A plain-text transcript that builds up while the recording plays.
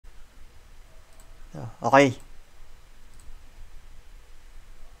Okay.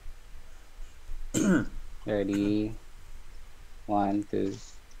 Ready? 1, 2,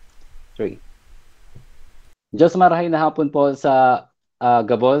 3. Diyos marahay na hapon po sa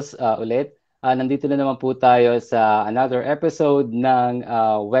Gabos ulit. Nandito na naman po tayo sa another episode ng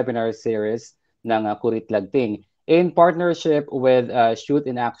webinar series ng Kurit-LAgting in partnership with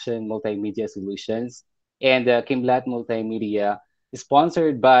Shoot in Action Multimedia Solutions and Kimlat Multimedia,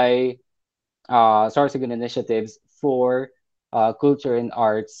 sponsored by Sorsogon Initiatives for Culture and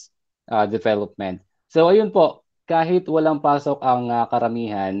Arts Development. So ayun po, kahit walang pasok ang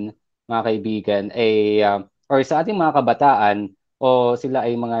karamihan, mga kaibigan, or sa ating mga kabataan o sila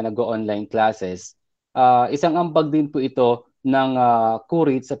ay mga nag-online classes, isang ambag din po ito ng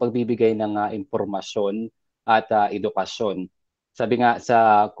kurit sa pagbibigay ng impormasyon at edukasyon. Sabi nga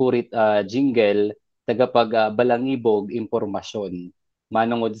sa kurit jingle, balangibog impormasyon,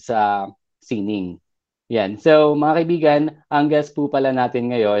 manungod sa sining. Yan. So, mga kaibigan, ang guest po pala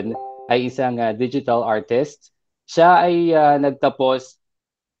natin ngayon ay isang digital artist. Siya ay nagtapos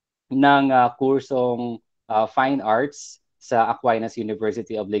ng kursong Fine Arts sa Aquinas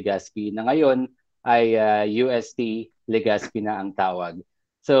University of Legazpi na ngayon ay UST Legazpi na ang tawag.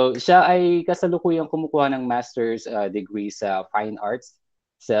 So, siya ay kasalukuyang kumukuha ng master's degree sa Fine Arts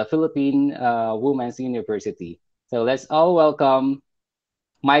sa Philippine Women's University. So, let's all welcome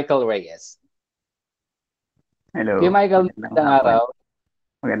Michael Reyes. Kuya Hello, Michael, magandang magandang hapon. araw.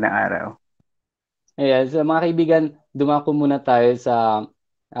 Magandang araw. Ayan, so mga kaibigan, dumako muna tayo sa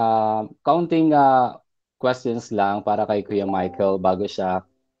counting questions lang para kay Kuya Michael bago siya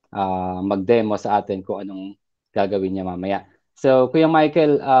mag-demo sa atin kung anong gagawin niya mamaya. So, Kuya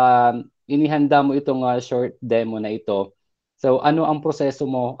Michael, inihanda mo itong short demo na ito. So, ano ang proseso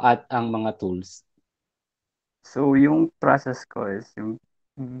mo at ang mga tools? So, yung process ko is yung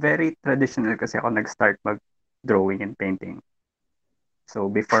very traditional kasi ako nag-start mag-drawing and painting. So,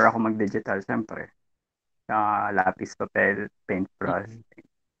 before ako mag-digital, syempre, lapis, papel, paintbrush. Mhm.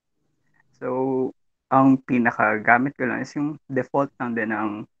 So, ang pinaka-gamit ko lang is yung default lang din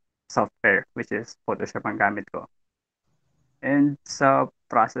ng software, which is Photoshop ang gamit ko. And sa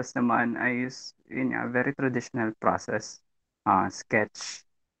process naman ay yun nga, very traditional process. Sketch,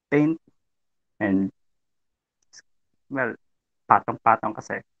 paint, and well, patong-patong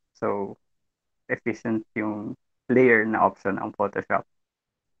kasi. So, efficient yung layer na option ang Photoshop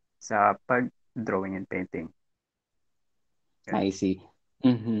sa pag-drawing and painting. Yun. I see.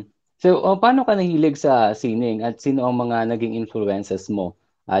 Mhm. So, paano ka nahilig sa sining at sino ang mga naging influences mo?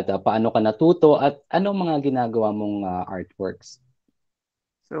 At paano ka natuto at anong mga ginagawa mong artworks?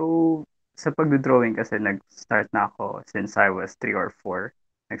 So, sa pag-drawing kasi nag-start na ako since I was 3 or 4.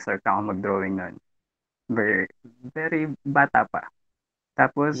 Nag-start na ako mag-drawing nun. Very, very bata pa.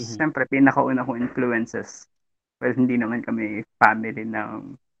 Tapos, Mhm. syempre, pinakauna kong influences. Well, hindi naman kami family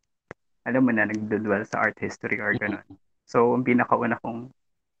ng, alam mo na, nagdudwell sa art history or ganun. Mhm. So, ang pinakauna kong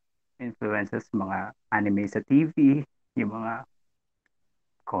influences, mga anime sa TV, yung mga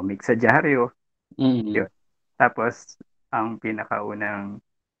comic sa dyaryo, Mhm. yun. Tapos, ang pinakaunang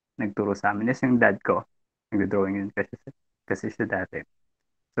nagturo sa amin is yung dad ko. Nag-drawing yun kasi siya dati.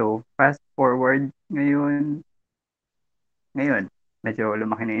 So, fast forward ngayon, medyo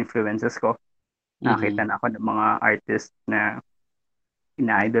lumaki na yung influences ko. Nakakita Mhm. na ako ng mga artist na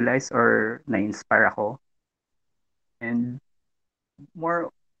ina-idolize or na-inspire ako. And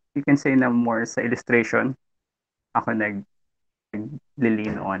more, you can say na more sa illustration, ako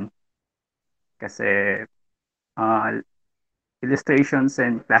nag-lean on. Kasi uh, illustrations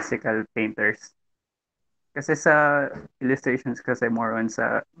and classical painters. Kasi sa illustrations kasi more on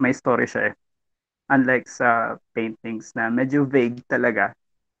sa may story siya eh. Unlike sa paintings na medyo vague talaga.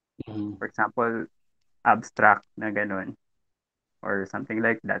 Mhm. For example, abstract na ganun or something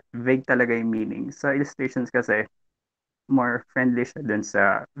like that. Vague talaga yung meaning. Sa illustrations kasi more friendly siya dun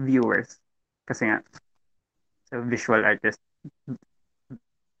sa viewers. Kasi nga, sa visual artist,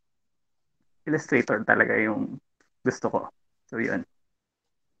 illustrator talaga yung gusto ko. So, yun.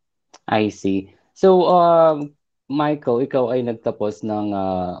 I see. So, Michael, ikaw ay nagtapos ng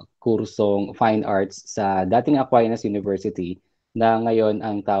kursong Fine Arts sa dating Aquinas University na ngayon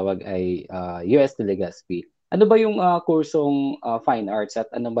ang tawag ay UST Legazpi. Ano ba yung kursong Fine Arts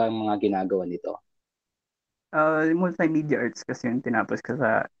at ano ba ang mga ginagawa nito? Multimedia arts kasi yung tinapos ko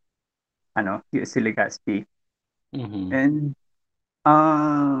sa UST Legazpi. Mhm. And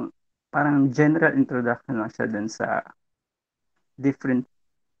uh, parang general introduction lang siya dun sa different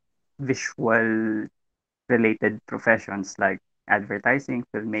visual related professions like advertising,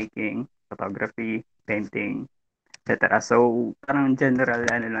 filmmaking, photography, painting, etc. So, parang general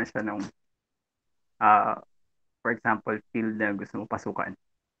ano lang siya ng ah, for example, field na gusto mo pasukan.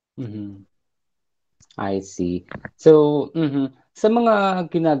 Mhm. I see. So, sa mga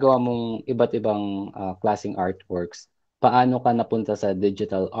ginagawa mong iba't ibang, klaseng artworks, paano ka napunta sa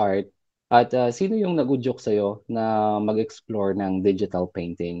digital art at, sino yung nag-udyok sa'yo na mag-explore ng digital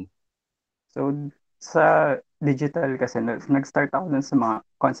painting? So, sa digital kasi nag-start ako dun sa mga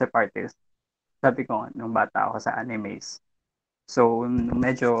concept artist. Sabi ko nga, nung bata ako sa animes. So, nung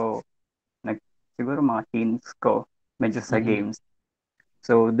medyo nag siguro mga teens ko, medyo sa Mhm, games.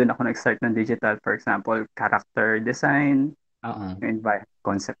 So, dun ako nag-start ng digital. For example, character design, oo. yung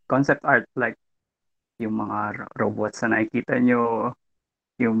concept art like yung mga robots na nakikita nyo,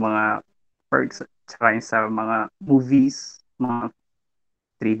 yung mga perks, tsaka yung sa mga movies, mga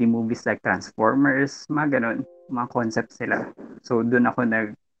 3D movies like Transformers, mga ganun, mga concepts sila. So, doon ako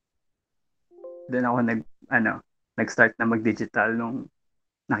ano, nag-start na mag-digital nung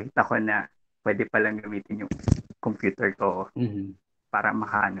nakita ko na pwede palang gamitin yung computer ko Mhm, para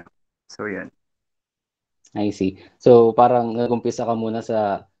makaano. So, yun. I see. So, parang nag-umpisa ka muna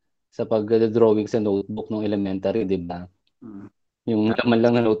sa pagdo-drawing sa notebook nung elementary, 'di ba? Mm. Yung laman Tapos,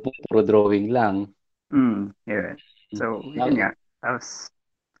 lang ng notebook puro drawing lang. yun. Hmm, So, yun okey. nga. Tapos,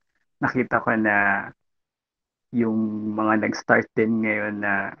 nakita ko na yung mga nag-start din ngayon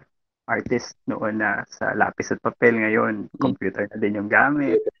na artist noon na sa lapis at papel, ngayon Hmm, computer na din yung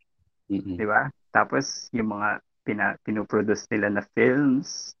gamit, mm. di ba? Tapos yung mga pinoproduce nila na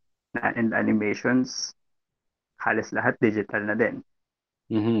films and animations, halos lahat digital na din.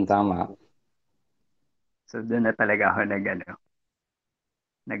 Mhm, tama. So doon na talaga ako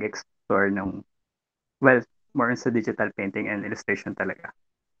nag-explore ng, well, more sa digital painting and illustration talaga.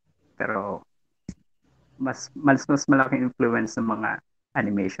 Pero mas malaking influence ng mga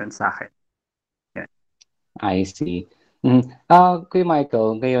animation sa akin. Yan. I see. Kuya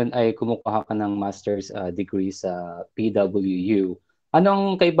Michael, ngayon ay kumukuha ka ng master's, degree sa PWU.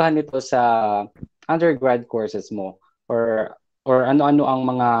 Anong kaibahan nito sa undergrad courses mo or ano-ano ang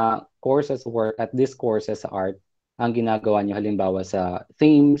mga courses work at these courses sa art ang ginagawa niyo halimbawa sa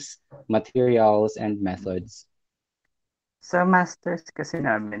themes, materials, and methods? Sa masters kasi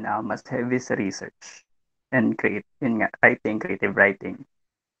namin, mas heavy sa research and yun nga, creative writing,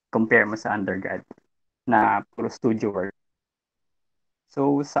 compare mo sa undergrad na puro studio work.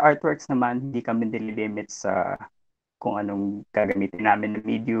 So, sa artworks naman, hindi kami nililimit sa kung anong gagamitin namin na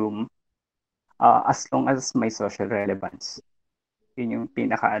medium, as long as may social relevance. Yun yung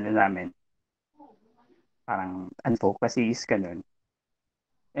pinaka-ano namin, parang advocacies, ganun.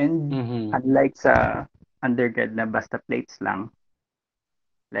 And Mhm, unlike sa undergrad na basta plates lang,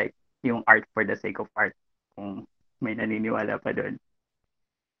 like yung art for the sake of art, kung may naniniwala pa doon.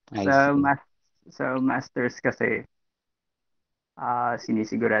 I Sa see. mas sa masters kasi,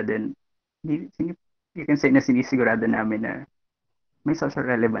 sinisigurado, ni- sini- you can say na sinisigurado namin na may social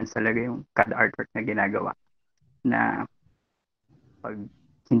relevance talaga yung kada artwork na ginagawa, na pag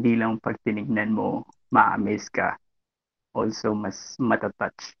hindi lang pag tinignan mo ma-amaze ka, also mas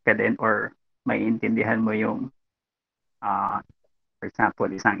matatouch ka din or maiintindihan mo yung, ah, for example,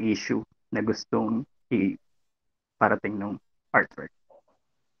 isang issue na gustong iparating ng artwork.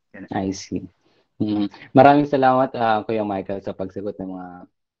 Yan. I see. Maraming salamat, Kuya Michael sa pagsagot ng mga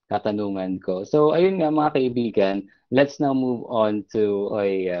katanungan ko. So ayun nga mga kaibigan, let's now move on to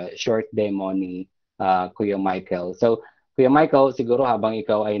a short demo ni Kuya Michael. So Kuya Michael, siguro habang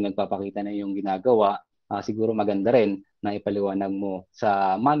ikaw ay nagpapakita na yung ginagawa, siguro maganda rin na ipaliwanag mo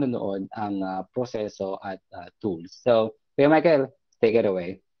sa manonood ang proseso at tools. So Kuya Michael, take it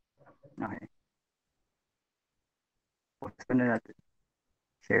away. Okay. Pause ko na natin.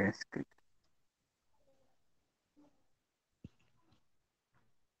 Share screen.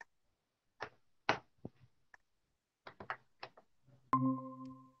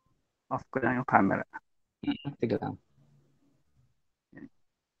 Off ko lang yung camera. Sige lang.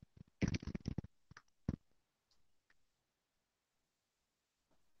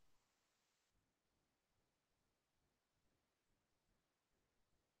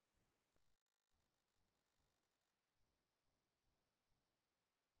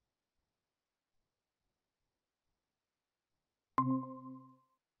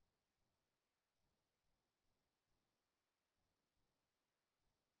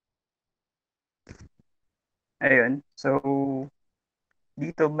 Ayun. So,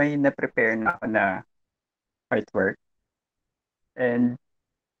 dito may na-prepare na ako na artwork. And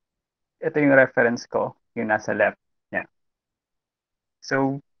ito yung reference ko, yung nasa left niya.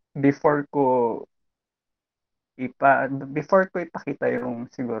 So, before ko before ko ipakita yung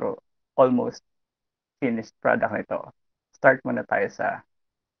siguro almost finished product nito, start muna tayo sa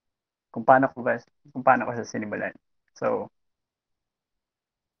kung paano ko ba kung paano ko siya sinimulan. So,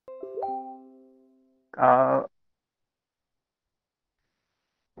 uh,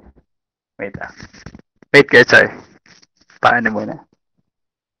 wait ah. Wait, sorry. Paano muna?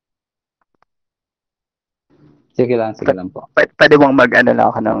 Sige lang po. Pwede bang mag-ano lang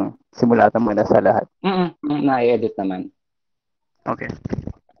ako ng simulatan muna sa lahat? Na-edit naman. Okay.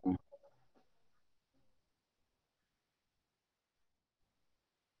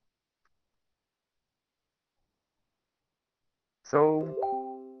 So,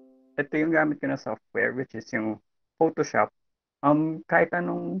 ito yung gamit ko na software, which is yung Photoshop. Kahit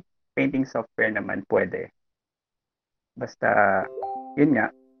anong painting software naman pwede. Basta, yun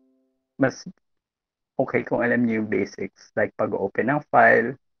nga, mas okay kung alam niyo yung basics. Like pag-open ng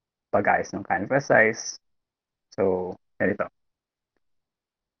file, pag-ayos ng canvas size. So, ganito.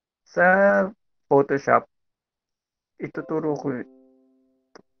 Sa Photoshop, ituturo ko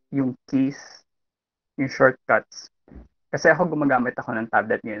yung keys, yung shortcuts. Kasi gumagamit ako ng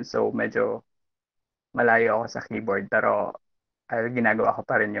tablet ngayon, so medyo malayo ako sa keyboard. Pero ginagawa ko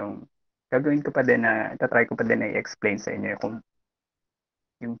pa rin yung gagawin ko pa din na tatry ko pa din na i-explain sa inyo kung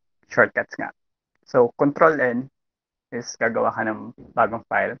yung shortcuts nga. So, Control N is gagawa ka ng bagong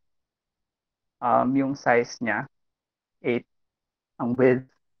file. Yung size niya, 8 ang width,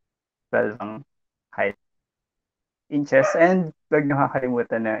 12 ang height, inches, and wag niyo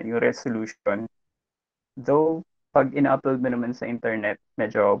kakalimutan na yung resolution. Though, pag ina-upload mo naman sa internet,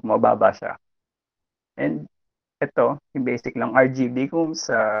 medyo mababa siya. And ito, yung basic lang RGB kung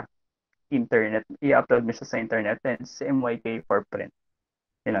sa internet, i-upload mo siya sa internet, and CMYK for print.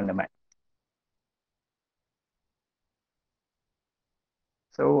 Yun lang naman.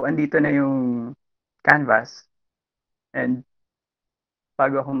 So, andito na yung canvas. And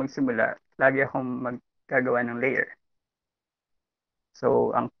bago ako magsimula, lagi akong magkagawa ng layer.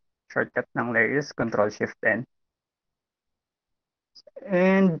 So, ang shortcut ng layer is Control-Shift-N.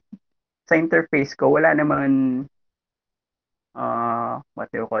 And sa interface ko, wala naman, what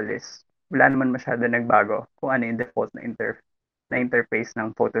do you call this? Wala naman masyado nagbago kung ano yung default na interface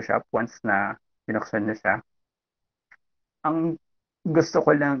ng Photoshop once na binuksan na siya. Ang gusto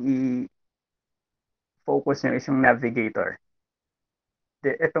ko lang i-focus nyo is yung navigator.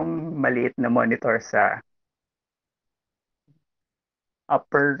 Itong maliit na monitor sa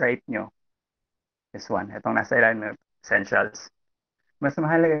upper right nyo, this one, itong nasa ilalim ng essentials. Mas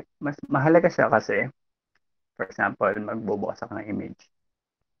mahalaga siya kasi, for example, magbubukas ako ng image.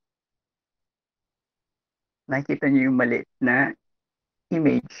 Nakikita niyo yung maliit na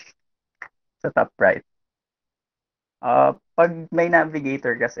image sa top right. Pag may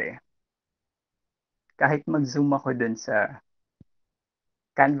navigator kasi, kahit mag-zoom ako dun sa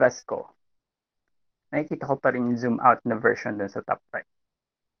canvas ko, nakikita ko pa rin yung zoom out na version dun sa top right,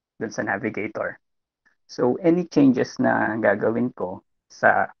 dun sa navigator. So, any changes na gagawin ko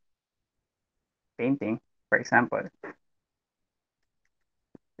sa painting, for example,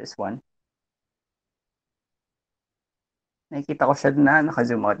 this one, nakikita ko siya na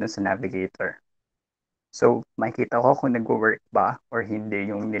naka-zoom out dun sa navigator. So, makikita ko kung nag-work ba or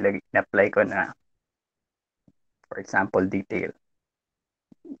hindi yung na-apply ko na, for example, detail.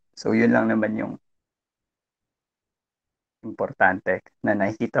 So, yun lang naman yung importante na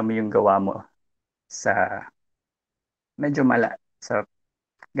nakikita mo yung gawa mo sa medyo sa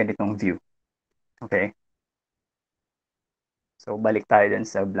ganitong view. Okay? So, balik tayo dun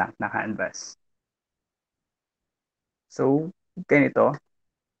sa blank na canvas. So, ganito.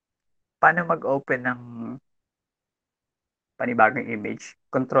 Paano mag-open ng panibagong image?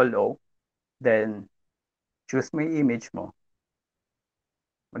 Control-O. Then, choose mo yung image mo.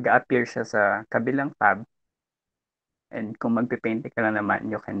 Mag-appear siya sa kabilang tab. And kung magpipaint ka lang naman,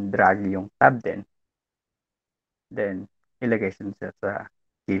 you can drag yung tab din. Then, ilagay siya sa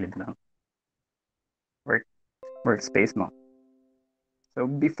gilid ng workspace mo. So,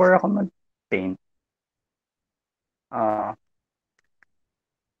 before ako mag-paint,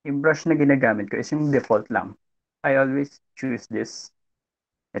 yung brush na ginagamit ko is yung default lang. I always choose this.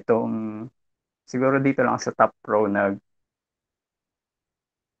 Itong, siguro dito lang sa top row na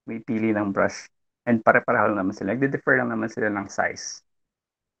may pili ng brush. And pare-pareho lang naman sila. Nagde-differ lang naman sila ng size.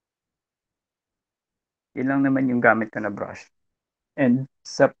 Yun lang naman yung gamit ko na brush. And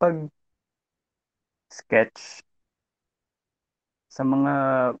sa pag-sketch, sa mga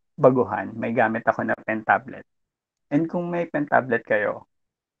baguhan, may gamit ako na pen tablet. And kung may pen tablet kayo,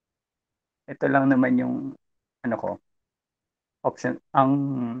 ito lang naman yung option, ang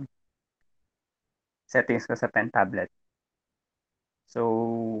settings ko sa pen tablet.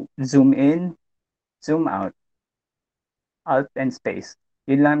 So, zoom in, zoom out, alt and space.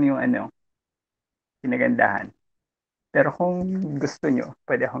 Yun lang yung kinagandahan. Pero kung gusto nyo,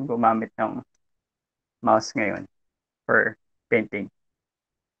 pwede akong gumamit ng mouse ngayon for painting.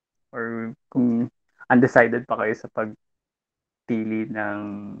 Or kung undecided pa kayo sa pagpili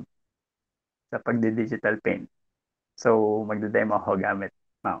sa pagdi-digital paint. So, magde-demo ako gamit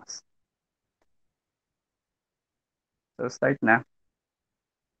mouse. So, start na.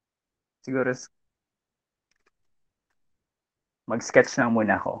 Siguro mag-sketch lang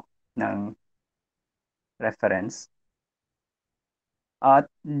muna ako ng reference. At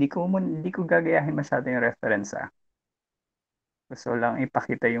hindi ko gagayahin masyado yung reference. Gusto lang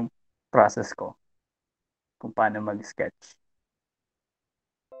ipakita yung process ko kung paano mag-sketch.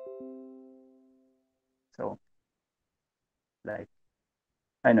 So, like,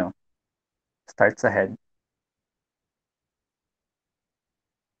 ano, start sa head.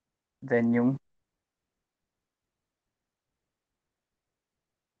 Then yung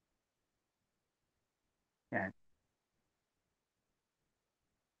yan.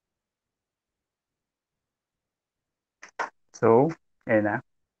 So, yan na.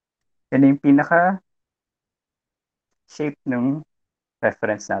 Yan na yung pinaka shape ng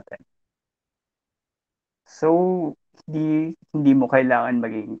reference natin. So, hindi mo kailangan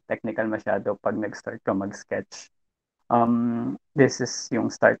maging technical masyado pag nag-start ka mag-sketch. This is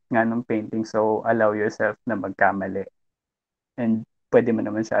yung start nga ng painting, so allow yourself na magkamali. And pwede mo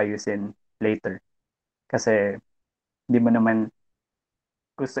naman siya ayusin later. Kasi hindi mo naman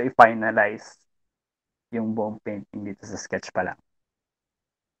gusto i-finalize yung buong painting dito sa sketch pa lang.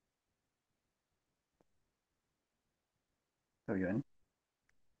 So, yun.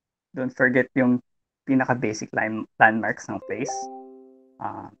 Don't forget yung pinaka-basic landmarks ng face.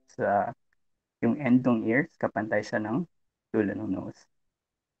 Sa yung end ng ears, kapantay siya ng dulo ng nose.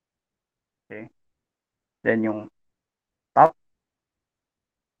 Okay? Then yung top,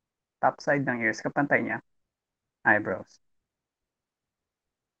 top side ng ears, kapantay niya, eyebrows.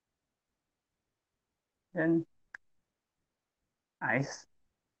 Then, eyes.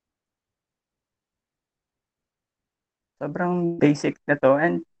 Sobrang basic na to,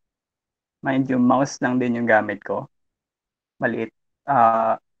 and mind you, mouse lang din yung gamit ko. Maliit.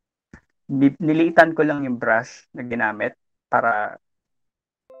 Niliitan ko lang yung brush na ginamit para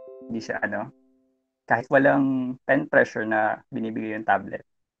hindi siya kahit walang pen pressure na binibigay yung tablet,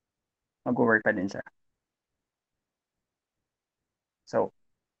 mag-work pa din siya. So,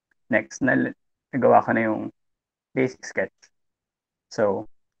 next nagawa ko na yung basic sketch. So,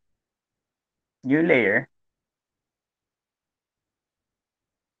 new layer.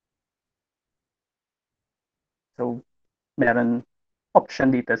 So, meron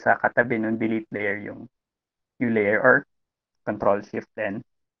option dito sa katabi ng delete layer yung new layer or control shift N.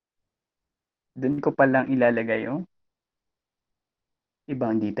 Doon ko pa lang ilalagay yung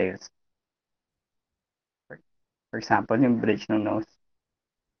ibang details. For example, yung bridge ng nose.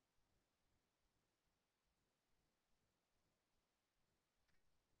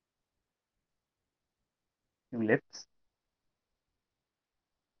 Yung lips.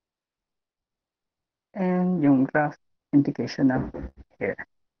 And yung rough indication ng hair.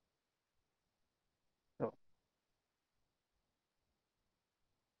 So,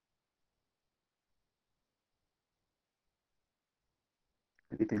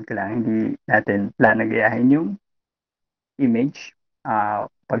 ulitin ko lang, hindi natin planagayahin yung image.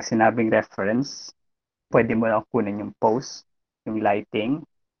 Pag sinabing reference, pwede mo lang kunin yung pose, yung lighting,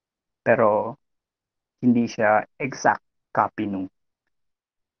 pero hindi siya exact copy nung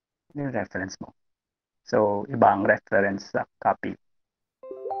yung reference mo. So, iba ang reference sa copy.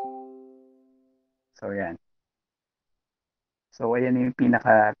 So, yan. So, ayan yung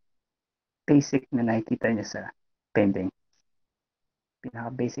pinaka-basic na nakikita niyo sa painting.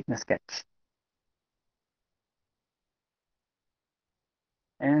 Pinaka-basic na sketch.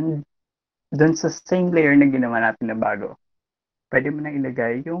 And dun sa same layer na ginawa natin na bago, pwede mo na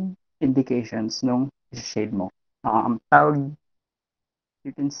ilagay yung indications nung shade mo. Tawag,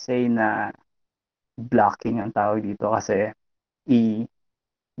 you can say na blocking ang tawag dito kasi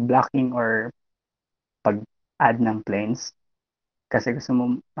i-blocking or pag-add ng planes kasi gusto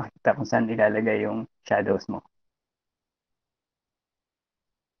mo makita kung saan ilalagay yung shadows mo.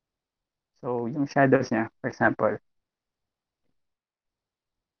 So, yung shadows niya, for example,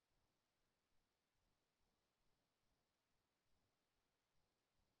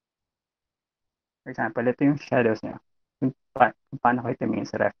 ito yung shadows niya. Kung paano ko tingin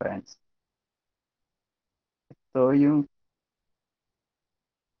sa reference. So, yung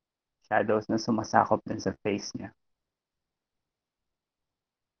shadows na sumasakop din sa face niya.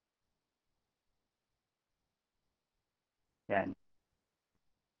 Yan.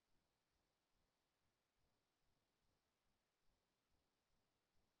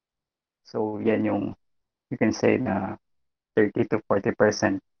 So, yan yung you can say na 30 to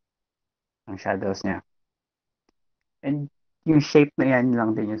 40% ng shadows niya. And yung shape na yan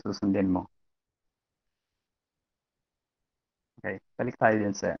lang din yung susundin mo. Okay, balik tayo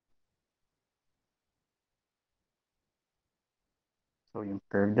din sa so yung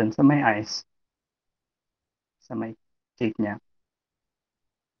curve dun sa may eyes, sa may cheek niya.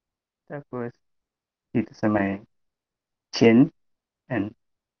 Tapos dito sa may chin and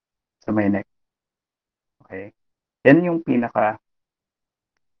sa may neck. Okay. Yan yung pinaka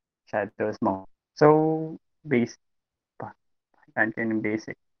shadows mo. So, base pa. Yan kayo ng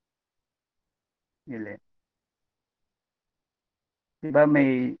basic. Nila. Diba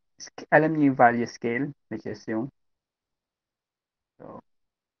may, alam niyo yung value scale, which is so,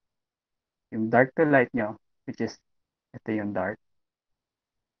 yung dark to light nyo, which is, ito yung dark,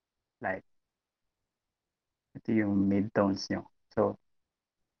 light. Ito yung mid-tones nyo. So,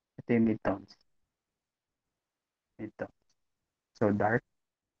 ito yung mid-tones. Mid-tones. So, dark.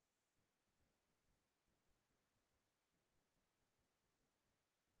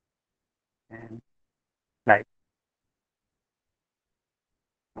 And light.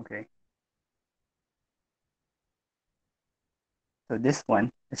 Okay. So, this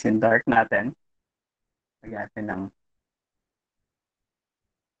one is yung dark natin. Lagyan natin ng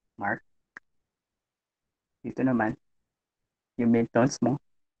mark. Dito naman, yung mid-tones mo.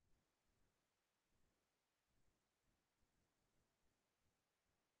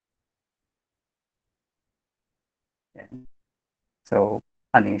 Yan. So,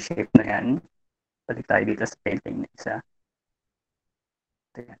 ano yung shape na yan? Balik tayo dito sa painting na isa.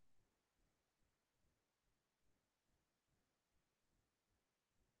 Ito yan.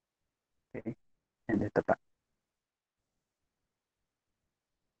 Okay. And ito pa.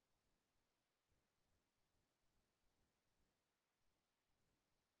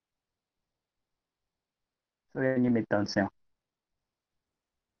 So, yan yung mid-tones nyo.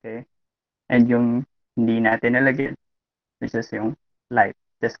 Okay. And yung hindi natin nalagyan, which is yung light.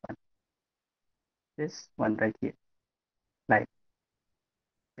 This one. This one right here. Light.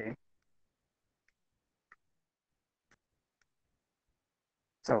 Okay.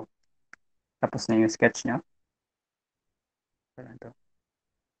 So, tapos na yung sketch nyo.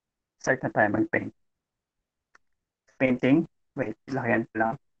 Start na tayo mag-paint. Painting, wait, lakihan ko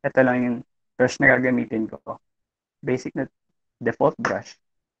lang. Ito lang yung brush na gagamitin ko. Basic na default brush.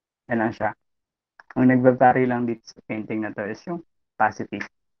 Yan lang siya. Ang nagva-vary lang dito sa painting na to is yung opacity.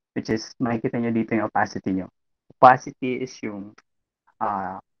 Which is, makikita nyo dito yung opacity nyo. Opacity is yung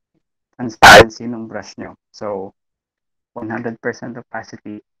transparency ng brush nyo. So, 100%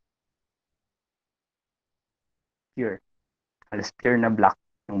 opacity, pure. Halos pure na black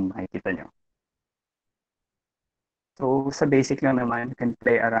yung makikita nyo. So, sa basic lang naman, you can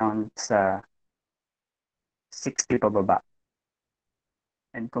play around sa 60 pababa.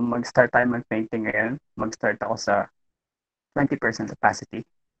 And kung mag-start tayo mag-painting ngayon, mag-start ako sa 20% opacity.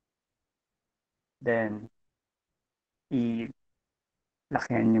 Then,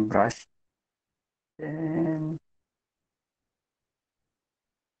 i-lakihan yung brush. Then,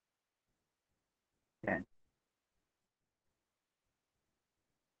 yan.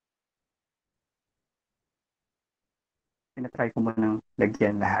 Pinatry ko munang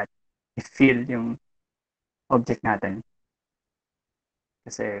lagyan lahat. I-feel yung object natin.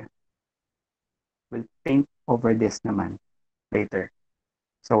 Kasi, we'll paint over this naman later.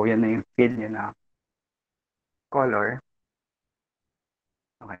 So, yan na yung feel nyo na color.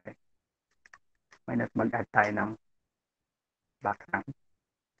 Okay. Why not mag-add tayo ng background.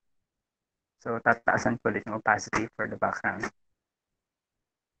 So, tataasan ko ulit yung opacity for the background.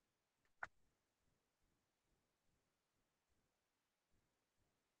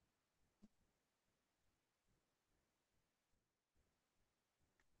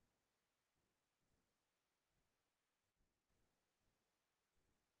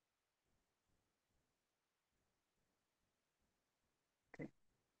 Okay.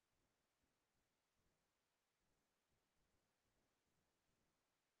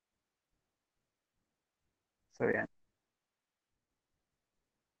 So, yan.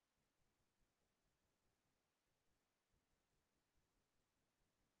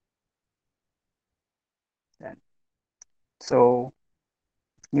 Yan. So,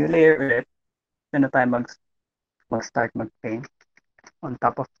 new layer ulit. Then na tayo mag-start mag-paint on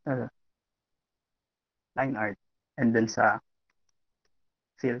top of the line art and then sa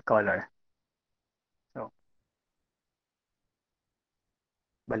fill color. So,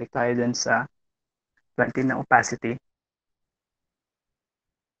 balik tayo dun sa 20 na opacity.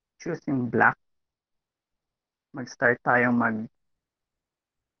 Choose yung black. Mag-start tayong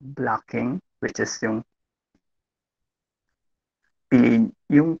blocking, which is yung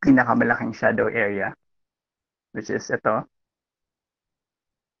pinakamalaking shadow area, which is ito,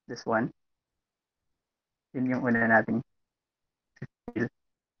 this one. Yun yung una nating feel.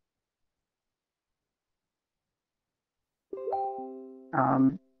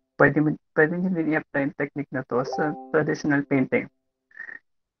 Pwede nyo din i-apply yung technique na to sa traditional painting.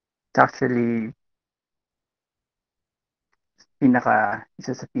 It's actually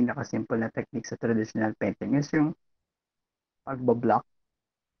isa sa pinaka-simple na technique sa traditional painting is yung pagbablock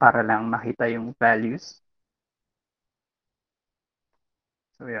para lang makita yung values.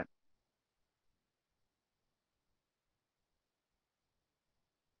 So, yan.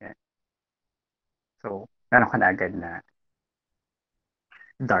 Yan. So, meron ka na agad na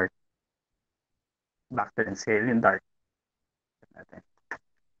dark. Back to the scale, yung dark natin.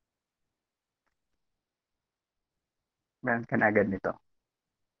 Meron ka na agad nito.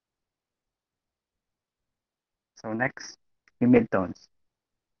 So, next, yung midtones.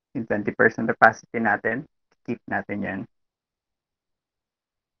 Yung 20% opacity natin, keep natin yan.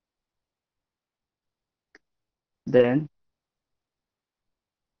 Then,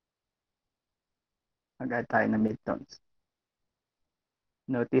 mag-add tayo ng midtones.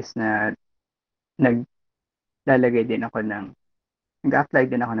 Notice na nag-apply din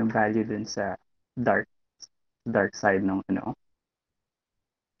ako ng value dun sa dark side ng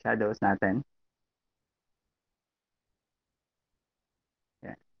shadows natin.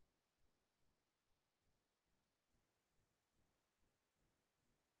 Yan.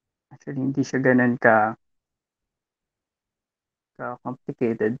 Actually, hindi siya ganun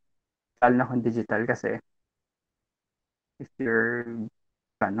ka-complicated. Lalo na kung digital kasi if you're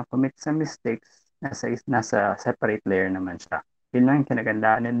commit some mistakes, nasa separate layer naman siya. Yun lang yung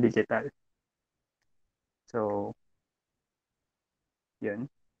kinagandaan ng digital. So, yun.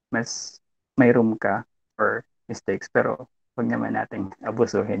 Mas may room ka for mistakes pero huwag naman nating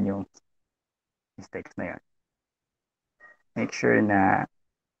abusuhin yung mistakes na yun. Make sure na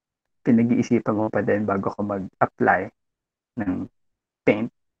pinag-iisipan mo pa din bago ka mag-apply ng paint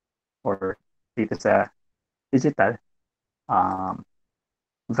or dito sa digital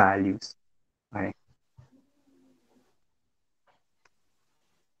values. Okay.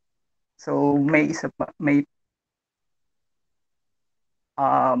 So, may isa pa,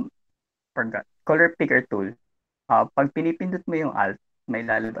 forgot, color picker tool. Pag pinipindot mo yung alt, may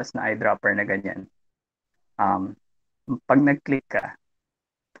lalabas na eyedropper na ganyan. Pag nag-click ka,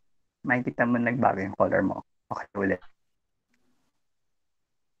 makikita mo nagbago yung color mo. Okay, ulit.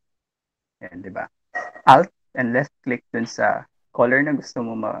 Yan, di ba? Alt and left click dun sa color na gusto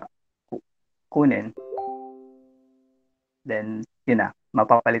mo kunin. Then, yun na,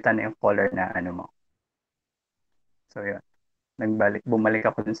 mapapalitan na yung color na mo. So, yun. Bumalik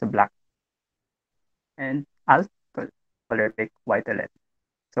ako dun sa black. And alt, color pick, white ulit.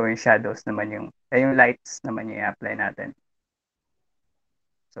 So, yung shadows naman yung lights naman yung i-apply natin.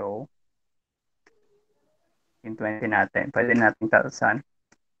 So, yung 20 natin, pwede natin tatasan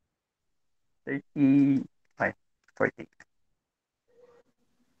 35, 40.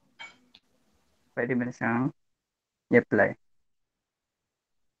 Pwede mo na siyang i-apply.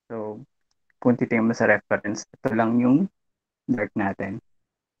 So, kung titingnan mo sa reference, ito lang yung dark natin.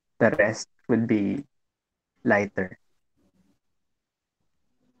 The rest would be lighter.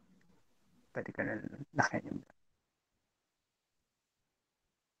 Pwede ka na lakihan yung black.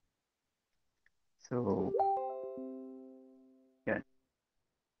 So, yun.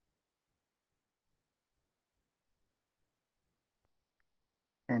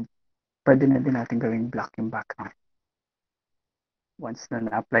 And pwede na din natin gawing black yung background. Once na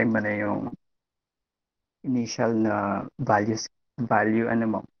na-apply mo na yung initial na value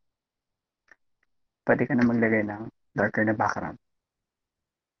mo, pwede ka na maglagay ng darker na background.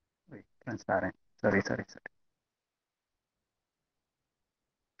 Wait, transparent. Sorry.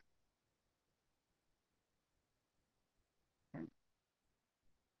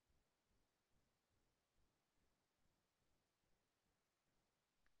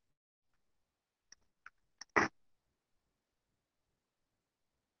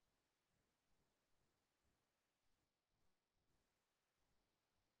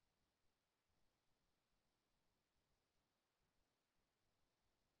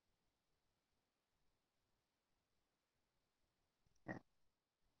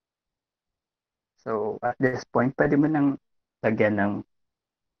 So, at this point, pwede mo nang lagyan ng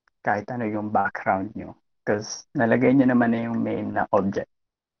kahit ano yung background nyo. Because nalagay nyo naman na yung main na object.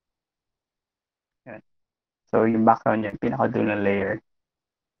 Yan. So, yung background nyo, pinaka-dulo layer.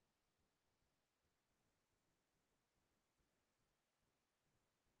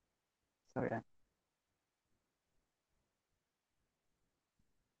 So, yan.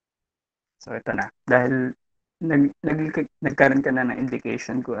 So, ito na. Dahil nagkaroon ka na ng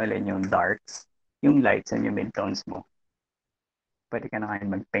indication kung alin yung darks, yung lights, and yung midtones mo, pwede ka na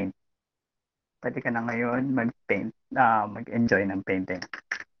ngayon mag-paint. Pwede ka na ngayon mag-paint, mag-enjoy ng painting.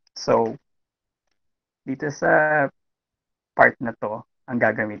 So, dito sa part na to, ang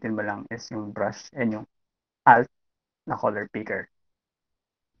gagamitin mo lang is yung brush and yung alt na color picker.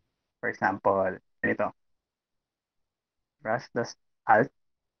 For example, ganito. Brush plus alt.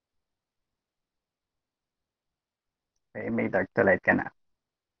 Okay, may dark to light ka na.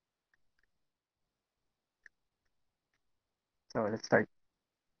 So, let's start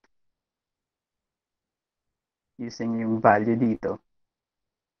using yung value dito.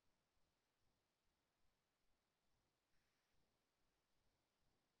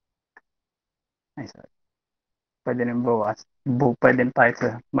 Ay, sorry. Pwede rin bawas. Pwede tayo sa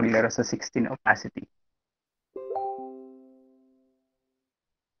maglaro sa 16 opacity.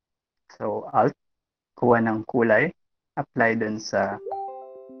 So, alt, kuha ng kulay, apply dun sa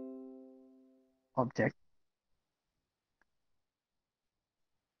object.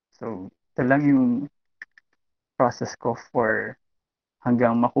 So, ito lang yung process ko for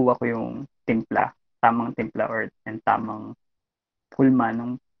hanggang makuha ko yung timpla, tamang timpla and tamang pulma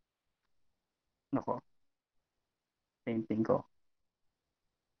ng nako, painting ko.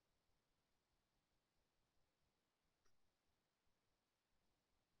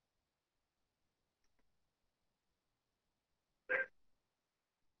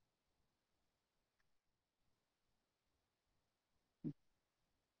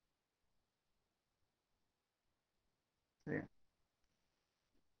 So, yun.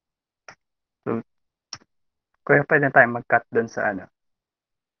 So, kaya pwede tayo mag-cut doon sa ano.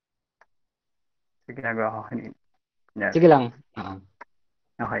 So, ginagawa ko kanina. Yan. Sige lang.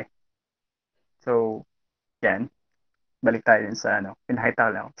 Okay. So, yan. Balik tayo dun sa ano. Pinakita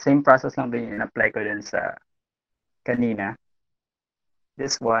ko lang. Same process lang din yung in-apply ko dun sa kanina.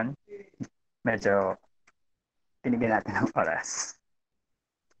 This one, medyo tinigyan natin ng oras.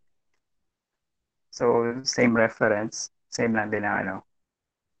 So, same reference. Same lang din ang ano.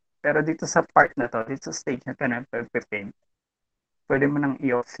 Pero dito sa part na to, dito sa stage na to na pag-paint, pwede mo nang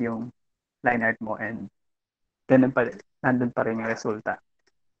i-off yung line art mo and ganun pa, nandun pa rin yung resulta.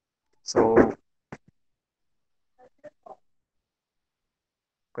 So,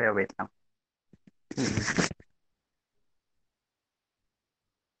 kuya wait lang.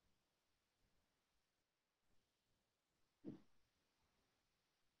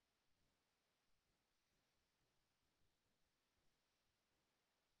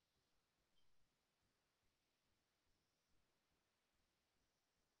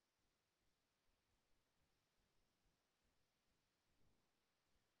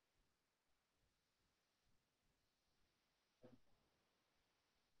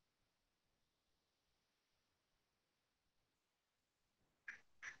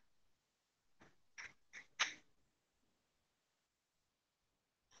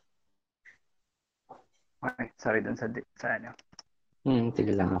 Okay, sorry dun sa ano.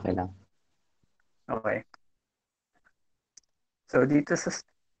 Sige lang, okay lang. Okay. So, dito sa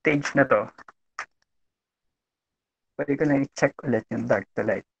stage na to, pwede ko na i-check ulit yung dark to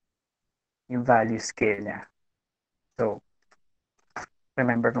light, yung value scale niya. So,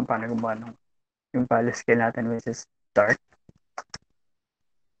 remember kung paano gumawa ng yung value scale natin, which is dark,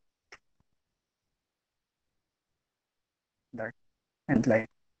 dark, and light.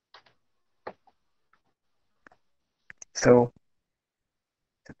 So,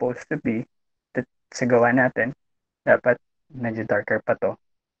 supposed to be, that sa gawa natin, dapat medyo darker pa to,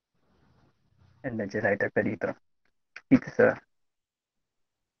 and medyo lighter pa dito. Dito sa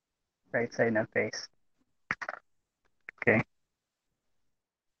right side ng face. Okay?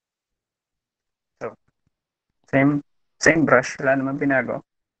 So, same brush, wala naman binago.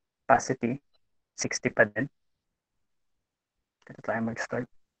 Opacity, 60 pa din. Dito tayo mag-start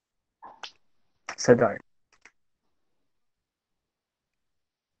sa dark.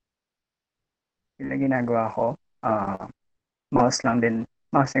 Yung ginagawa ko, mouse lang din,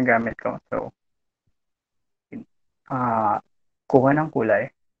 mouse yung gamit ko. So, kuha ng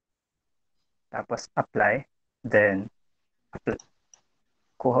kulay, tapos apply, then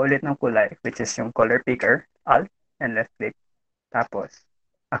kuha ulit ng kulay, which is yung color picker, alt, and left click, tapos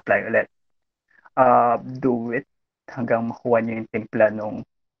apply ulit. Do it hanggang makuha nyo yung timpla nung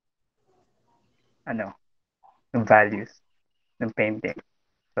ano, yung values ng painting.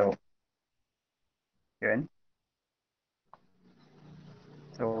 So, yun.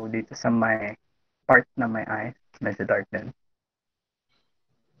 So, dito sa may part na may eyes, medyo dark din.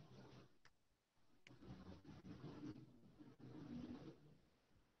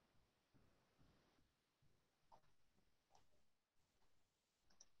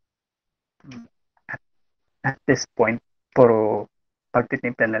 at this point, puro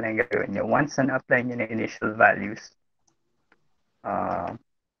pagtitimpla na lang yung gagawin nyo. Once na-apply nyo na initial values, uh,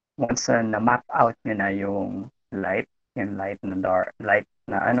 once na-map out nyo na yung light, yung light na dark, light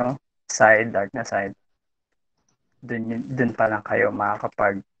na side, dark na side, dun pa lang kayo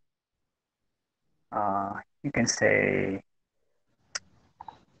makakapag, you can say,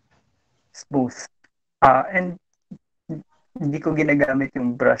 smooth. And hindi ko ginagamit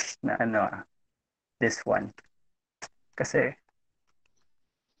yung brush na this one. Kasi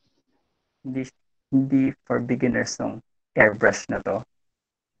hindi for beginners ng airbrush na to.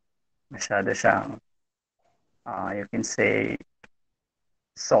 Masyado siyang, you can say,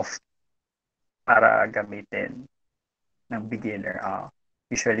 soft para gamitin ng beginner.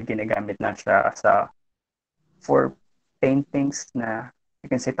 Usually ginagamit lang siya for paintings na you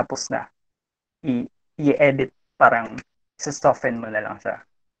can say tapos na. I-edit, parang isa-soften mo na lang siya.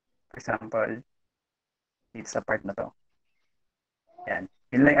 For example, dito sa part na to. Yan.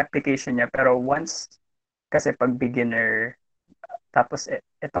 Yun lang application niya. Pero once, kasi pag beginner, tapos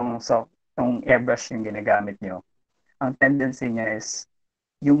itong airbrush yung ginagamit nyo, ang tendency niya is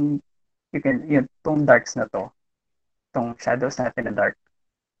yung tong darks na to, tong shadows natin na dark,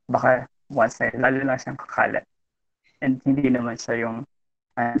 baka once na lalo lang siyang kakalat. And hindi naman siya yung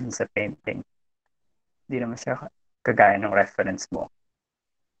sa painting. Hindi naman siya kagaya ng reference mo.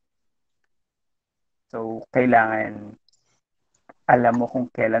 So, kailangan alam mo kung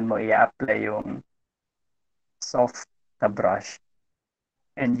kailan mo i-apply yung soft na brush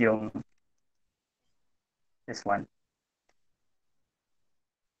and yung this one.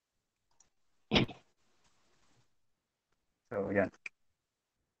 So, yan.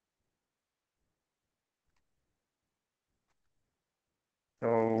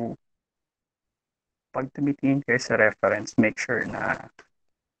 So, pag tumitingin kayo sa reference, make sure na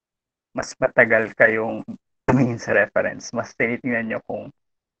mas matagal kayong tumingin sa reference. Mas tinitingnan nyo kung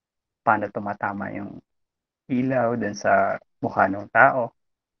paano tumatama yung ilaw dun sa mukha ng tao.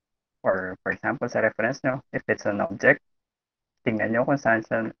 Or for example, sa reference nyo, if it's an object, tingnan nyo kung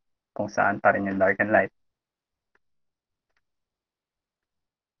saan pa rin yung dark and light.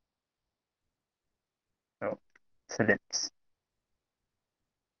 So, sa lips.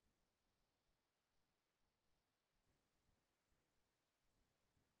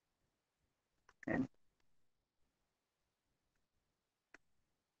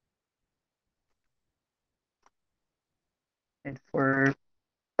 And for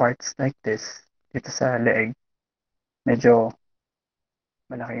parts like this, dito sa leeg, medyo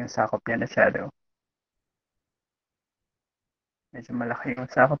malaki yung sakop niya na shadow. Medyo malaki yung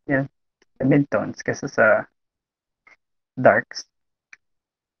sakop niya sa midtones kasi sa darks.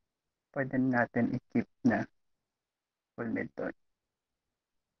 Pwede natin i-keep na full midtone.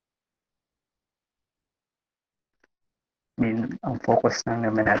 Ang focus lang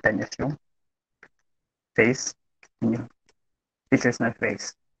naman natin is yung face, yung features ng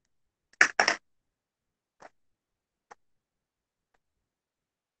face.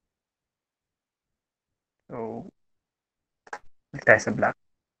 So, tayo sa black.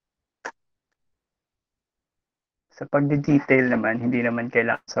 Sa pag-detail naman, hindi naman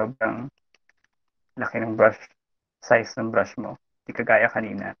kailangan sobrang laki ng brush, size ng brush mo. Hindi kagaya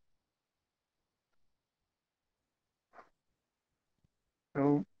kanina.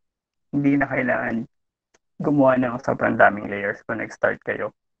 So, hindi na kailangan gumawa ng sobrang daming layers kung nag-start kayo.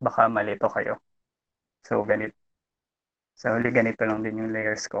 Baka malito kayo. So, sa huli ganito lang din yung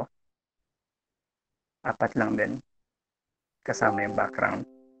layers ko. 4 lang din. Kasama yung background.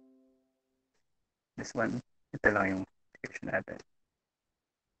 This one, ito lang yung description natin.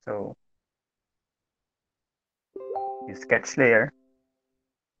 So, yung sketch layer,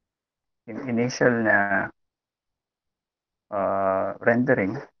 yung initial na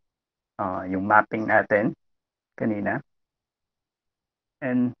rendering, yung mapping natin kanina,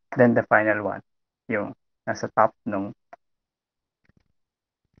 and then the final one, yung nasa top nung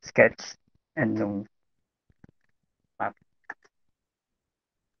sketch and nung map.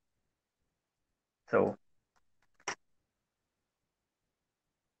 So,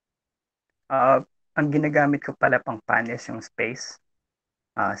 ang ginagamit ko pala pang pan is yung space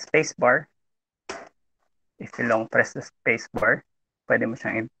bar. If you long press the space bar, pwede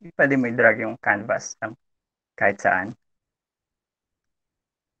mo i-drag yung canvas kahit saan.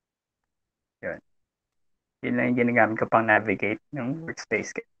 Yun lang yung ginagamit ko pang navigate ng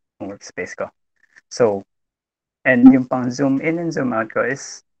workspace ko. So, and yung pang zoom in and zoom out ko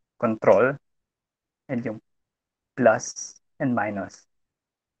is control and yung plus and minus.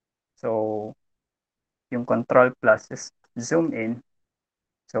 So, yung control plus is zoom in.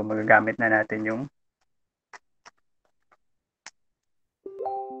 So, magagamit na natin yung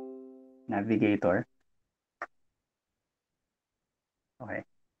navigator. Okay.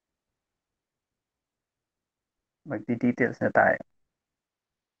 Magdi-details na tayo.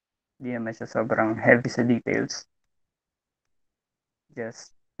 Hindi naman siya sobrang heavy sa details.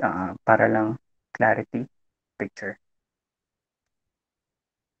 Just para lang clarity picture.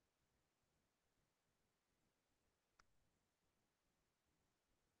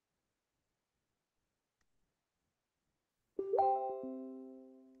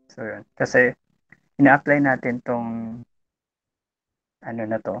 So yun. Kasi ina-apply natin tong ano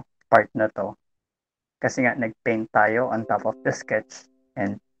na to, part na to. Kasi nga nag-paint tayo on top of the sketch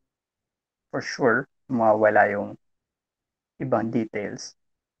and for sure mawawala yung ibang details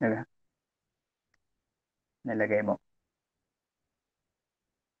na nalagay mo.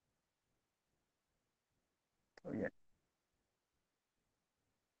 So yun.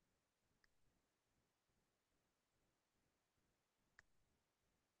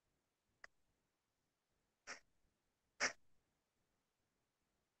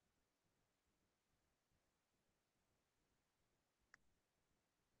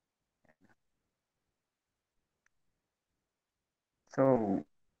 So,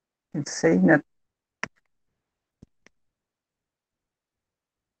 let's say na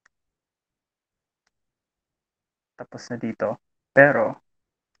tapos na dito. Pero,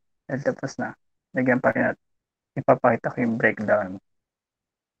 tapos na. Lagyan pa rin natin. Ipapakita ko yung breakdown.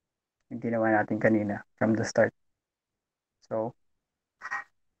 Yung ginawa natin kanina from the start. So,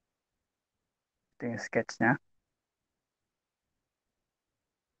 ito yung sketch niya.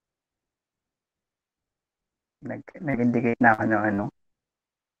 Nag-indicate na ako ng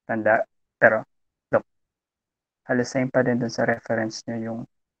tanda. Pero, look, halos same pa din dun sa reference niya yung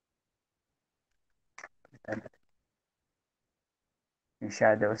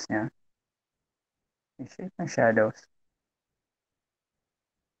shadows niya. Yung shape ng shadows.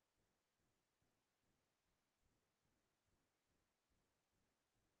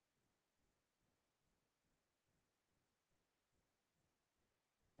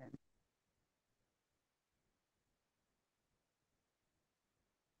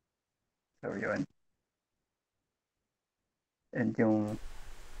 So, yun. And yung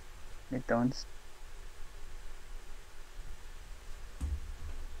midtones.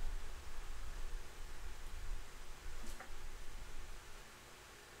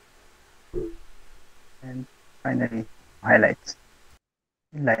 And finally, highlights.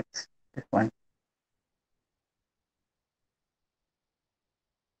 Lights, this one.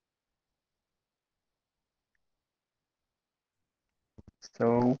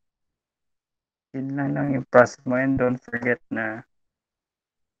 So, yun lang yung process mo and don't forget na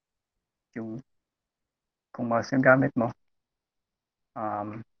yung kung mouse yung gamit mo,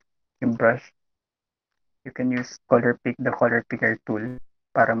 yung brush, you can use the color picker tool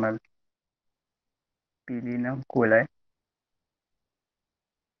para magpili ng kulay.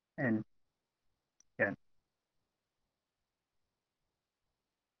 And yan.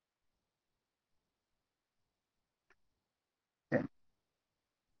 Yan.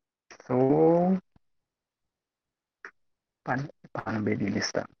 So, paano ba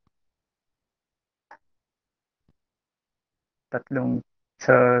ililista? Tatlong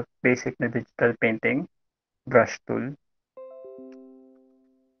sa basic na digital painting, brush tool,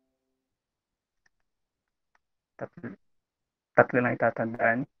 tatlo lang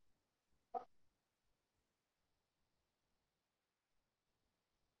itatandaan.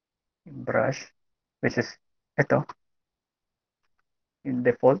 Yung brush, which is ito, yung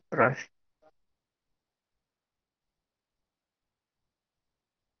default brush.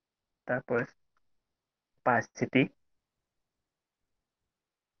 Tapos, opacity.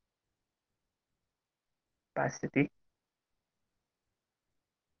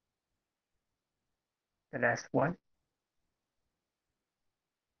 The last one.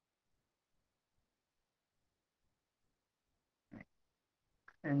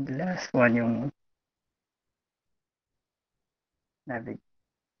 And the last one, yung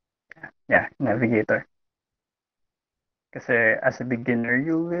navigator. Kasi as a beginner,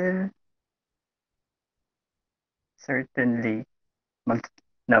 you will certainly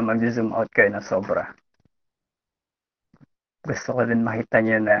mag-zoom out kayo na sobra. Gusto ko din makita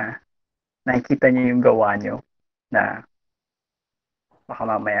nyo na nakikita nyo yung gawa nyo na baka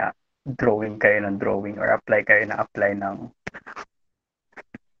mamaya drawing kayo ng drawing or apply kayo na apply ng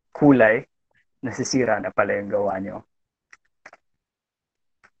kulay, nasisira na pala yung gawa nyo.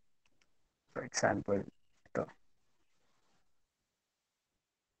 For example, ito.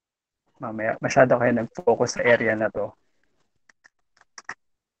 Mamaya, masyado kayo nag-focus sa area na to.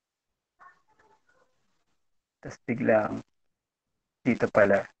 Tapos biglang, dito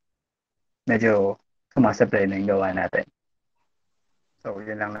pala, medyo sumasablay na yung gawa natin. So,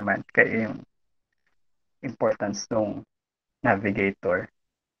 yun lang naman. Kaya yung importance ng navigator.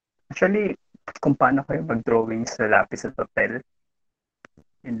 Actually, kung paano kayo mag-drawing sa lapis at papel,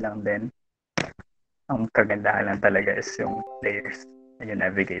 yun lang din. Ang kagandahan lang talaga is yung layers and yung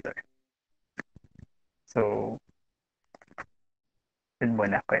navigator. So, yun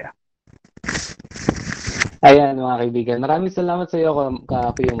muna kuya. Ayan mga kaibigan, maraming salamat sa iyo,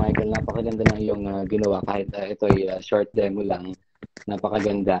 Kuya Michael. Napakaganda ng iyong ginawa kahit ito ay short demo lang.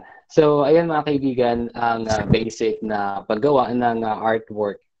 Napakaganda. So, ayan mga kaibigan, ang basic na paggawa ng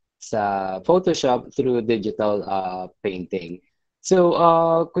artwork sa Photoshop through digital painting. So,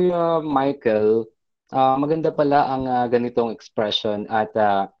 Kuya Michael, maganda pala ang ganitong expression at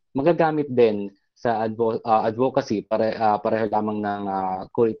magagamit din sa advocacy, pareho lamang ng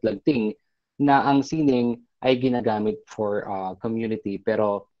Kurit-LAgting na ang sining ay ginagamit for community,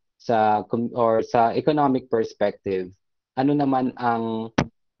 pero sa economic perspective, ano naman ang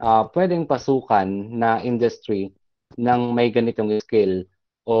pwedeng pasukan na industry ng may ganitong skill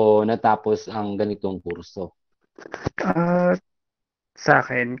o natapos ang ganitong kurso? Uh, sa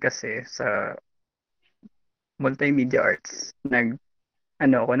akin kasi sa multimedia arts,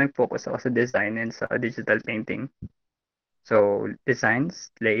 nag-focus ako sa design and sa digital painting. So,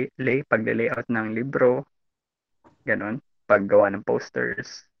 designs, pag-layout ng libro, ganun, paggawa ng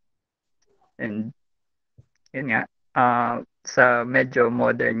posters, and yun nga, sa medyo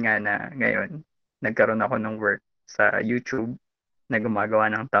modern nga na ngayon, nagkaroon ako ng work sa YouTube na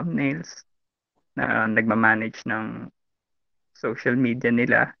gumagawa ng thumbnails, na nagmamanage ng social media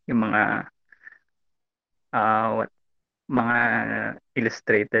nila, yung uh, mga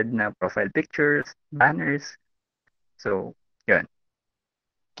illustrated na profile pictures, banners. So, yun.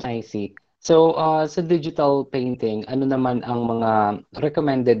 I see. So, sa digital painting, ano naman ang mga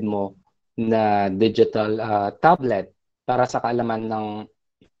recommended mo na digital tablet para sa kaalaman ng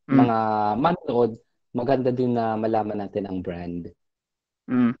Mm, mga manonood, maganda din na malaman natin ang brand.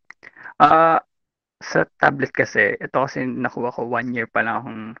 mm. Ah, sa tablet kasi, ito kasi nakuha ko 1 year pa lang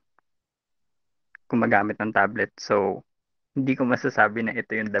akong gumagamit ng tablet. So, hindi ko masasabi na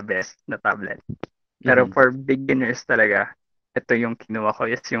ito yung the best na tablet. Pero Mhm. for beginners talaga, ito yung kinuha ko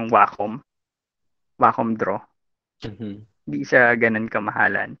is yung Wacom Draw. Mhm. Hindi siya ganun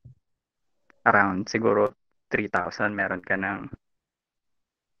kamahalan. Around siguro 3,000 meron ka ng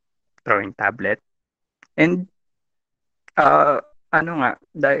drawing tablet. And ano nga,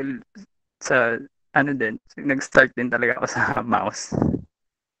 dahil sa ano din, nag-start din talaga ako sa mouse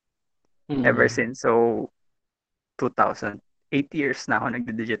ever Mhm. since. So, 2000, 8 years na ako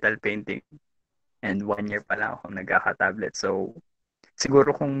nagdi-digital painting and 1 year pa lang ako nagkaka-tablet. So,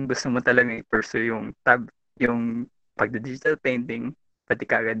 siguro kung gusto mo talaga i-pursue yung pagdi-digital painting, pwede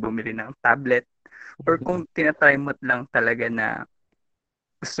ka agad bumili ng tablet or Mhm. kung tinatry mo lang talaga na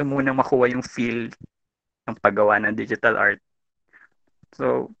gusto mo nang makuha yung feel ng paggawa ng digital art.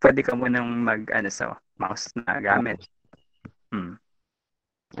 So, pwede ka munang sa mouse na gamit. Mouse. Hmm.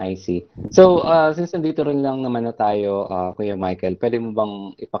 I see. So, since nandito rin lang naman na tayo, Kuya Michael, pwede mo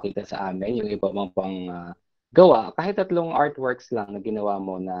bang ipakita sa amin yung iba mong pang gawa? Kahit tatlong artworks lang na ginawa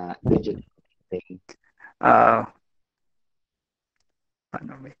mo na digital painting. Ah,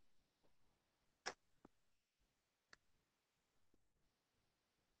 paano ba?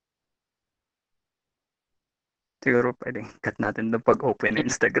 Siguro pwedeng cut natin ng pag-open ng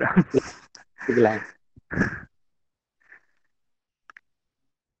Instagram. Sige lang.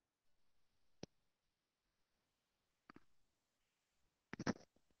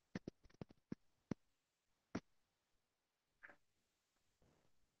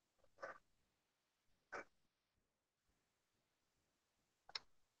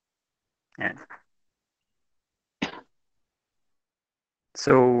 Yan.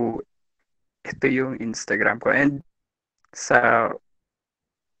 So, ito yung Instagram ko. And sa,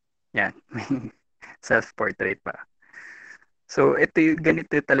 yan, self-portrait pa. So,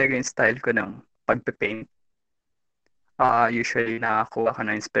 ganito talaga yung style ko ng pagpe-paint. Usually, nakakuha ko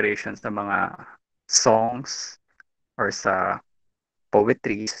ng inspiration sa mga songs or sa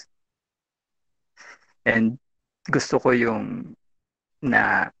poetries. And gusto ko yung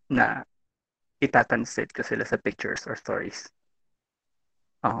na itatranslate ko sila sa pictures or stories.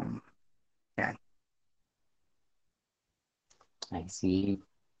 Um, yan. I see.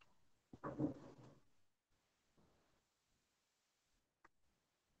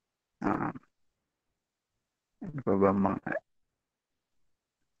 Um, ano pa ba mga,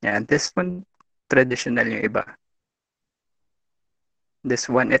 yan. This one, traditional yung iba. This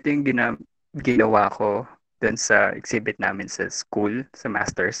one, ito yung ginawa ko dun sa exhibit namin sa school, sa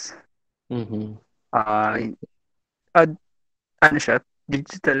masters. Mhm. Ah, I ad ano siya,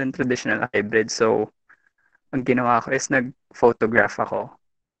 digital and traditional hybrid. So, ang ginawa ko is nag-photograph ako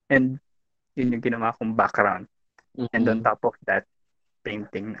and yun yung ginawa kong background. And on mhm. top of that,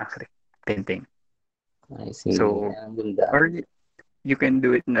 painting. I see. So, Ang ganda. or you can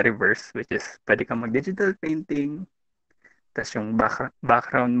do it na reverse, which is pwede kang mag-digital painting, tas yung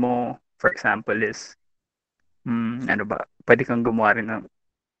background mo, for example, is, ano ba, pwede kang gumawa rin ng,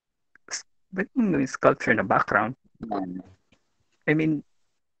 pwede kang gawing sculpture na background. Yan. I mean,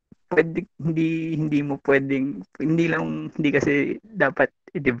 hindi mo pwedeng, hindi kasi dapat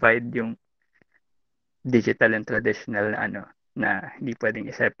i-divide yung digital and traditional na na hindi pwedeng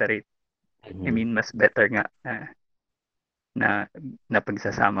i-separate. I Mhm. mean, mas better nga na, na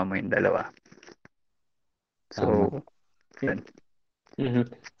pagsasama mo yung dalawa. Tama. So, yun. Mhm.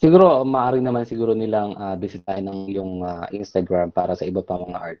 Siguro maaari naman siguro nilang, bisitahin ang iyong, Instagram para sa iba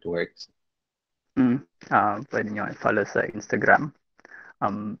pang mga artworks. Mm, pwede nyo i-follow sa Instagram,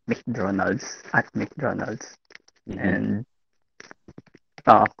 McDonald's, at McDonald's. Mhm. And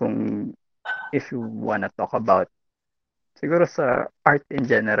kung if you wanna talk about siguro sa art in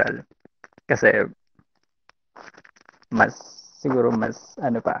general, kasi mas siguro mas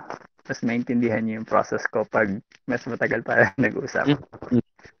mas maintindihan niyo yung process ko pag mas matagal pa nag-usap. Mhm.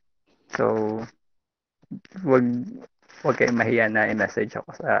 So, wag wag kayong mahiya na i-message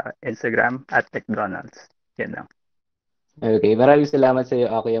ako sa Instagram at McDonald's. Yan lang. Okay, maraming salamat sa iyo,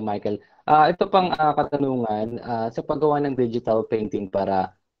 Kuya Michael. Ito pang, katanungan, sa paggawa ng digital painting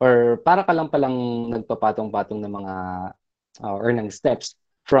para ka lang palang nagpapatong-patong ng mga, or ng steps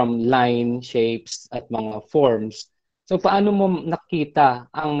from line, shapes, at mga forms. So, paano mo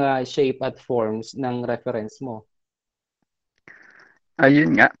nakita ang, shape at forms ng reference mo?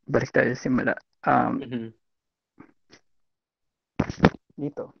 Ayun nga, balik tayo sa simula. Um, Mhm.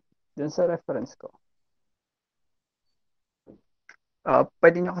 dito, dun sa reference ko.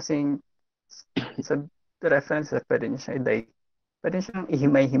 Pwede nyo kasing sa reference, pwede nyo siyang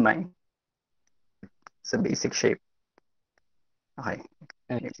ihimay-himay sa basic shape. Okay.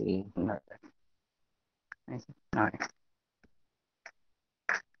 I see. Okay.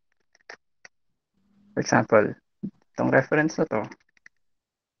 For example, itong reference na to,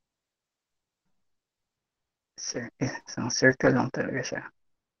 isang circle lang talaga siya.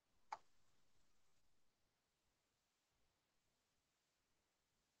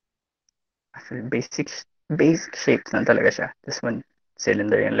 Actually, basic shape lang talaga siya. This one,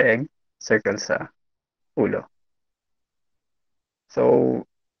 cylinder yung leg, circle sa ulo. So,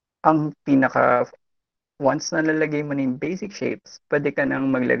 ang once na lalagay mo na yung basic shapes, pwede ka nang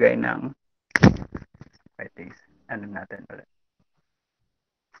maglagay ng, I think, ano natin ulit.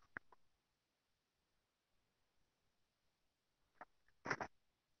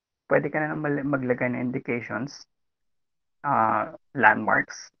 Pwede ka na maglagay ng indications,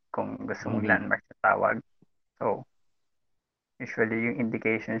 landmarks, kung gusto mong Mhm. landmarks na tawag. So, usually yung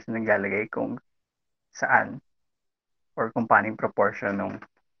indications na naglalagay kung saan or kung paano yung proportion ng,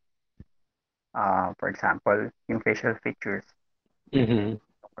 for example, yung facial features Mhm.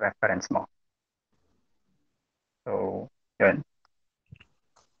 ng reference mo. So, yun.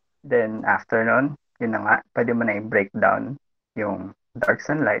 Then, after nun, yun na nga, pwede mo na i-break down yung darks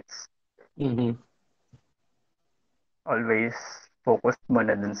and lights. Mhm. Always focus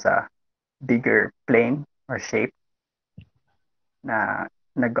muna dun sa bigger plane or shape na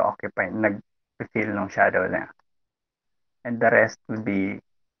nag-occupy, nag-feel ng shadow na. And the rest will be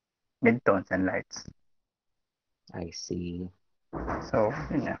midtones and lights. I see. So,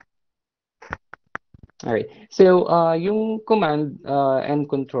 yun na. Alright. So, yung command, and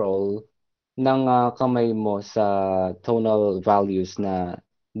control ng, kamay mo sa tonal values na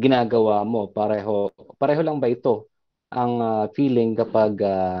ginagawa mo, pareho pareho lang ba ito ang, feeling kapag,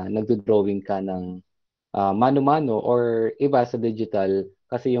 nagdo-drawing ka ng, mano-mano or iba sa digital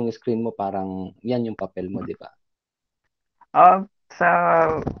kasi yung screen mo parang yan yung papel mo, 'di ba? Sa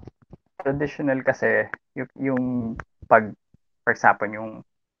traditional kasi, yung pag, for example, yung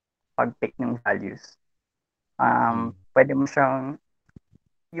pag-pick ng values, Hmm. pwede mo siyang,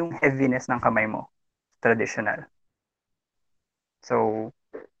 yung heaviness ng kamay mo, traditional. So,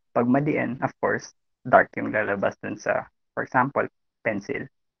 pag madiin, of course, dark yung lalabas dun sa, for example, pencil.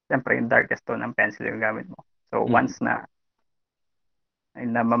 Siyempre, yung darkest tone ng pencil yung gamit mo. So, Mhm. once na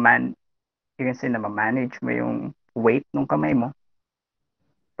maman, you can say na manage mo yung weight ng kamay mo,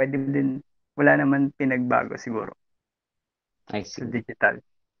 pwede din, wala naman pinagbago siguro I sa see. digital.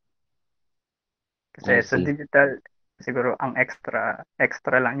 Kasi I sa see. digital, siguro ang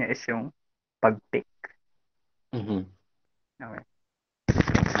extra lang niya is yung pag-pick. Mhm. Okay.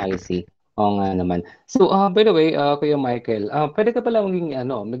 I see. Oo nga naman. So, by the way, Kuya Michael, puwede ka pala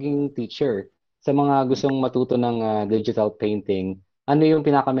maging teacher sa mga gustong matuto ng, digital painting. Ano yung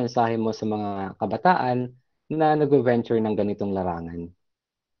pinakamensahe mo sa mga kabataan na nagve-venture ng ganitong larangan?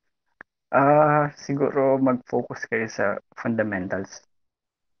 Siguro mag-focus kayo sa fundamentals.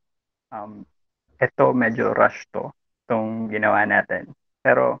 Um, Ito medyo rush 'tong ginawa natin.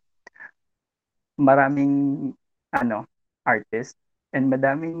 Pero maraming ano, artist and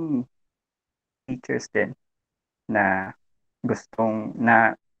madaming teachers din na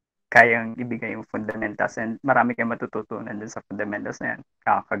na kayang ibigay yung fundamentals and marami kayong matututunan din sa fundamentals na yan.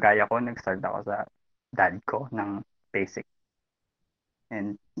 Kagaya ko, nag-start ako sa dad ko ng basic.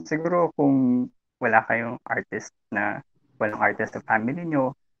 And siguro kung wala kayong artist na walang artist sa family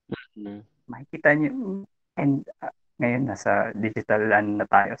nyo, Hmm, makikita nyo, and ngayon nasa digital ano na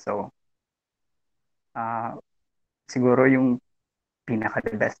tayo. So, ah, siguro yung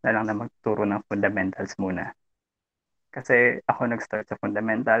pinaka-the best na lang na magturo ng fundamentals muna. Kasi ako nag-start sa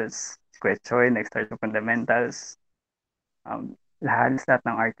fundamentals, si Kuya Choi nag-start sa fundamentals, lahat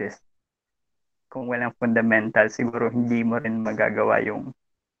ng artist, kung walang fundamentals, siguro hindi mo rin magagawa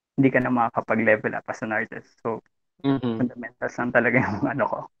hindi ka na makakapag-level up as an artist. So, mhm. fundamentals lang talaga yung ano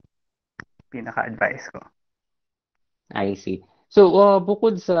ko, pinaka-advice ko. I see. So,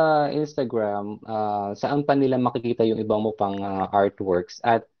 bukod sa Instagram, saan pa nila makikita yung iba mo pang, artworks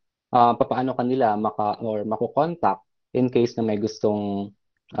at, papaano ka nila mako-contact in case na may gusto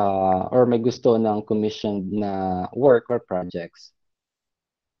ng commissioned na work or projects?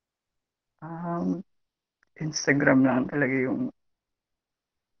 Um, Instagram lang talaga yung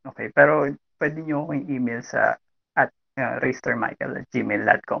okay. Pero pwede nyo akong email sa at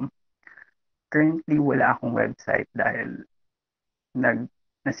racermichael@gmail.com. Currently, wala akong website dahil nag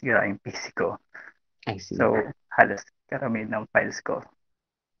nasira yung PC ko. I see. So, halos karamihan ng files ko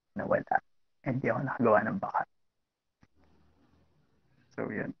nawala. Hindi ako nakagawa ng backup. So,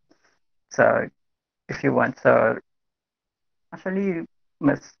 yun. So, if you want, actually,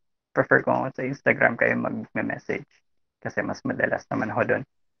 mas prefer ko sa Instagram kayo mag-message kasi mas madalas naman ako doon.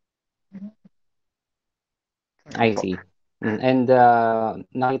 So, yun I po. see. And,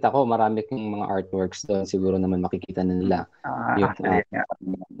 nakita ko marami kang mga artworks do'n, siguro naman makikita na nila yung, Actually, yeah.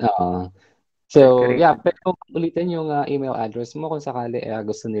 oo. So, Circulate. yeah, puwede mo ulitin yung, email address mo kung sakali,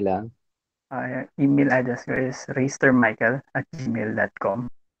 gusto nila? Email address ko is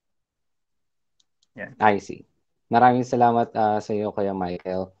racermichael@gmail.com. Yan. I see. Maraming salamat, sa iyo Kuya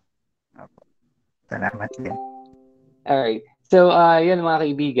Michael. Opo. Salamat din. Alright. So, 'yun mga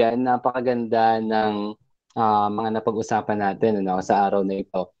kaibigan, napakaganda ng, mga napag-usapan natin ano, sa araw na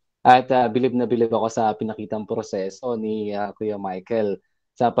ito. At, bilib na bilib ako sa pinakitang proseso ni, Kuya Michael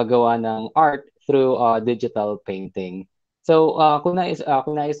sa paggawa ng art through, digital painting. So, kung nais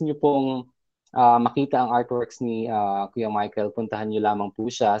niyo pong, makita ang artworks ni, Kuya Michael, puntahan niyo lamang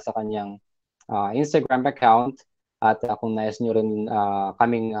po siya sa kanyang, Instagram account at, kung nais niyo rin,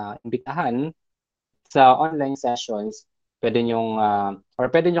 kaming, imbitahan sa online sessions, pwede niyo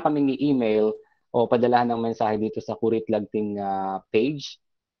kaming i-email o padalahan ng mensahe dito sa Kurit-LAgting, page.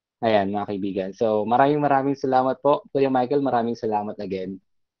 Ayan, mga kaibigan. So, maraming maraming salamat po, Kuya Michael. Maraming salamat again.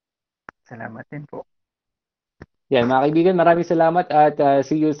 Salamat din po. Yan, mga kaibigan, maraming salamat at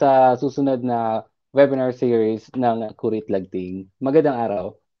see you sa susunod na webinar series ng Kurit-LAgting. Magandang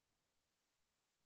araw.